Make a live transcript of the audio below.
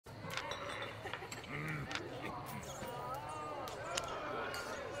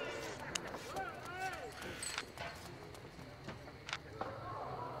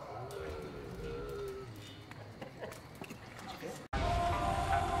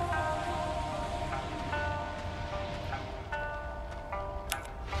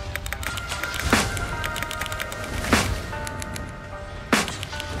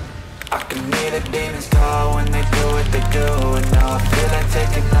the demons call when they do what they do. And now I feel like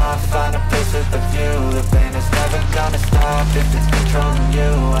taking off, find a place with a view. The pain is never gonna stop if it's controlling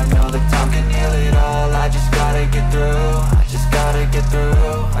you. I know that time can heal it all, I just gotta get through. I just gotta get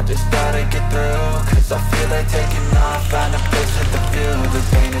through, I just gotta get through. Cause I feel like taking off, find a place with a view. The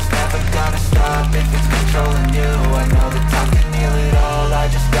pain is never gonna stop if it's controlling you. I know that time can heal it all, I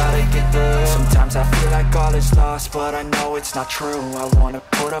just gotta get through. Sometimes I feel like all is lost, but I know it's not true. I wanna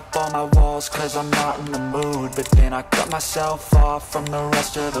put up all my walls cause I'm not in the mood, but then I cut myself off from the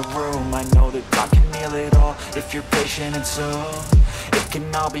rest of the room. I know that time can heal it all if you're patient and soon it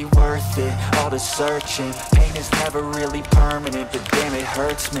can all be worth it, all the searching. Pain is never really permanent, but damn it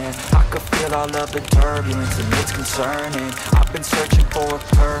hurts, man. I could feel all of the turbulence and it's concerning. I've been searching for a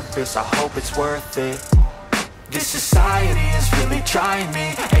purpose, I hope it's worth it. This society is really trying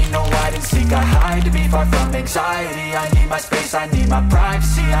me. Ain't no hide and seek, I hide to be far from anxiety. I need my space, I need my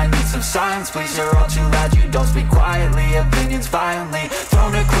privacy. I need some silence, please, you're all too loud. You don't speak quietly, opinions violently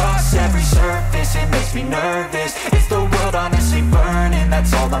thrown across every surface. It makes me nervous, is the world honestly burning?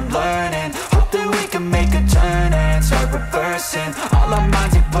 That's all I'm learning. Hope that we can make a turn and start reversing. All our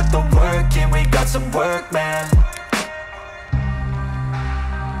minds, we put the work in, we got some work, man.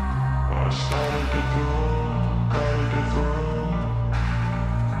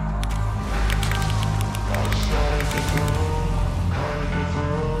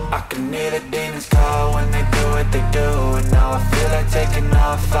 I can hear the demons call when they do what they do. And now I feel like taking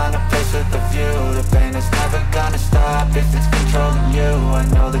off, find a place with a view. The pain is never gonna stop if it's controlling you. I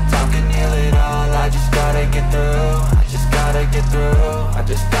know that time can heal it all, I just gotta get through. I just gotta get through, I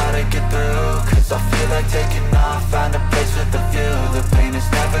just gotta get through. Cause I feel like taking off, find a place with a view. The pain is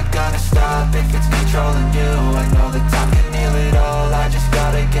never gonna stop if it's controlling you. I know that time can heal it all, I just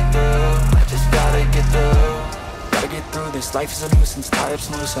gotta get through. I just gotta get through. Gotta get through this, life is a nuisance, tie up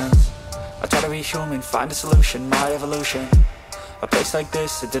some loose ends. I try to be human, find a solution, my evolution. A place like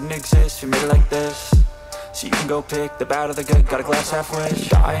this, it didn't exist, we made it like this. So you can go pick the bad or the good, got a glass half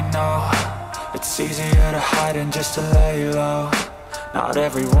wish. I know, it's easier to hide than just to lay low. Not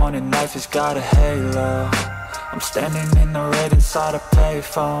everyone in life has got a halo. I'm standing in the red inside a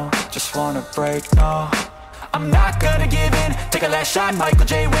payphone, just wanna break, no. I'm not gonna give in, take a last shot, Michael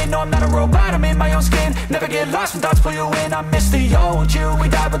J. Win. No, I'm not a robot, I'm in my own skin. Never get lost when thoughts pull you in. I miss the old you, we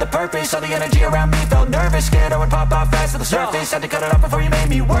died with a purpose. All the energy around me felt nervous, scared I would pop off fast to the surface. Had to cut it off before you made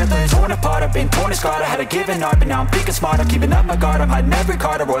me worthless. Torn apart, I've been torn and scarred. I had a given art, but now I'm thinking smart. I'm keeping up my guard, I'm hiding every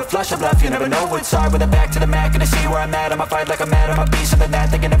card. A royal flush of left, you never know what's hard. With a back to the mat, gonna see where I'm at. I'ma fight like I'm mad, I'ma be something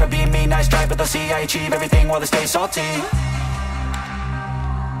that they can never be me. Nice try, but they'll see I achieve everything while they stay salty.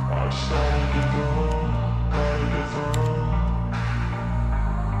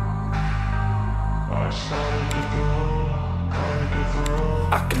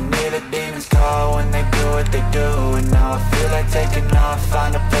 I can hear the demons call when they do what they do. And now I feel like taking off,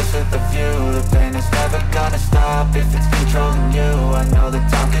 find a place with a view. The pain is never gonna stop if it's controlling you. I know that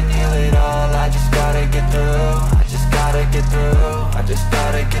time can heal it all, I just gotta get through. I just gotta get through, I just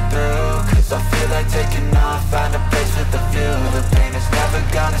gotta get through. Cause I feel like taking off, find a place with a view. The pain is never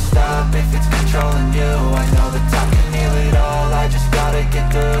gonna stop if it's controlling you. I know that time can heal it all, I just gotta get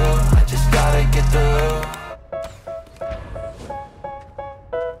through. I just gotta get through.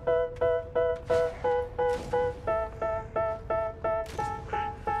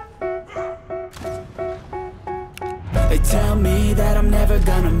 They tell me that I'm never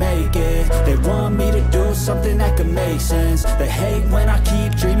gonna make it. They want me to do something that could make sense. They hate when I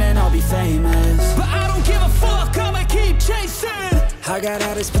keep dreaming I'll be famous, but I don't give a fuck, I'ma keep chasing. I got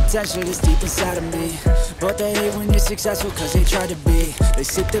all this potential that's deep inside of me, but they hate when you're successful cause they try to be. They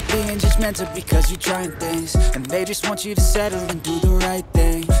sit there being judgmental because you're trying things, and they just want you to settle and do the right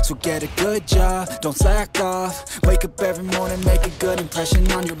thing. So get a good job, don't slack off. Wake up every morning, make a good impression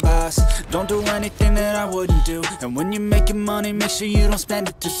on your boss. Don't do anything that I wouldn't do, and when you're making money, make sure you don't spend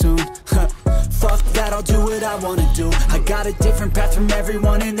it too soon. Fuck that, I'll do what I wanna do. I got a different path from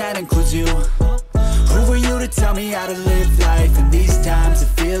everyone, and that includes you. Who are you to tell me how to live life? In these times it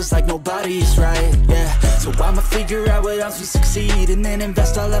feels like nobody's right, yeah. So I'ma figure out what else will succeed, and then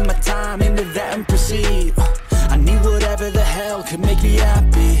invest all of my time into that and proceed. I need whatever the hell could make me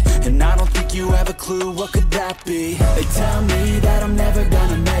happy, and I don't think you have a clue what could that be. They tell me that I'm never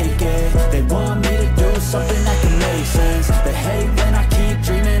gonna make it. They want me to do something that can make sense. They hate when I keep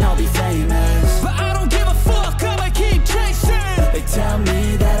dreaming I'll be famous, but I don't give a fuck, I'ma keep chasing. They tell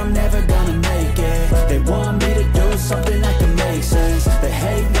me that I'm never gonna make it. They want me to do something that can make sense. They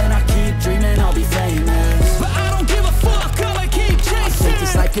hate when I keep dreaming I'll be famous, but I don't give a fuck, I'ma keep chasing. I think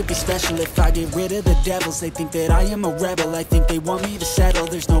this life could be special if I get rid of the devils. They think that I am a rebel, I think they want me to settle.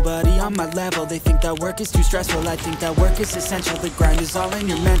 There's nobody on my level, they think that work is too stressful. I think that work is essential, the grind is all in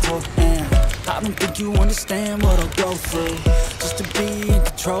your mental. And I don't think you understand what I'll go through just to be in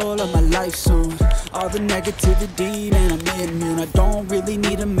control of my life soon. All the negativity, man, I'm immune. I don't really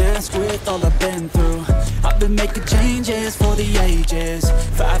need a mask with all I've been through. I've been making changes for the ages.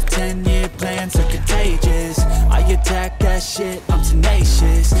 5-10 year plans are contagious. I attack that shit, I'm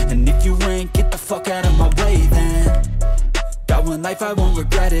tenacious. And if you ain't, get the fuck out of my way then. Got one life, I won't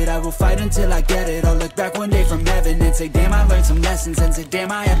regret it. I will fight until I get it. I'll look back one day from heaven and say, damn, I learned some lessons. And say,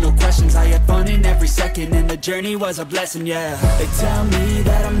 damn, I have no questions. I had fun in every second, and the journey was a blessing, yeah. They tell me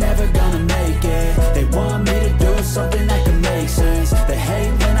that I'm never gonna make it. They want me to do something that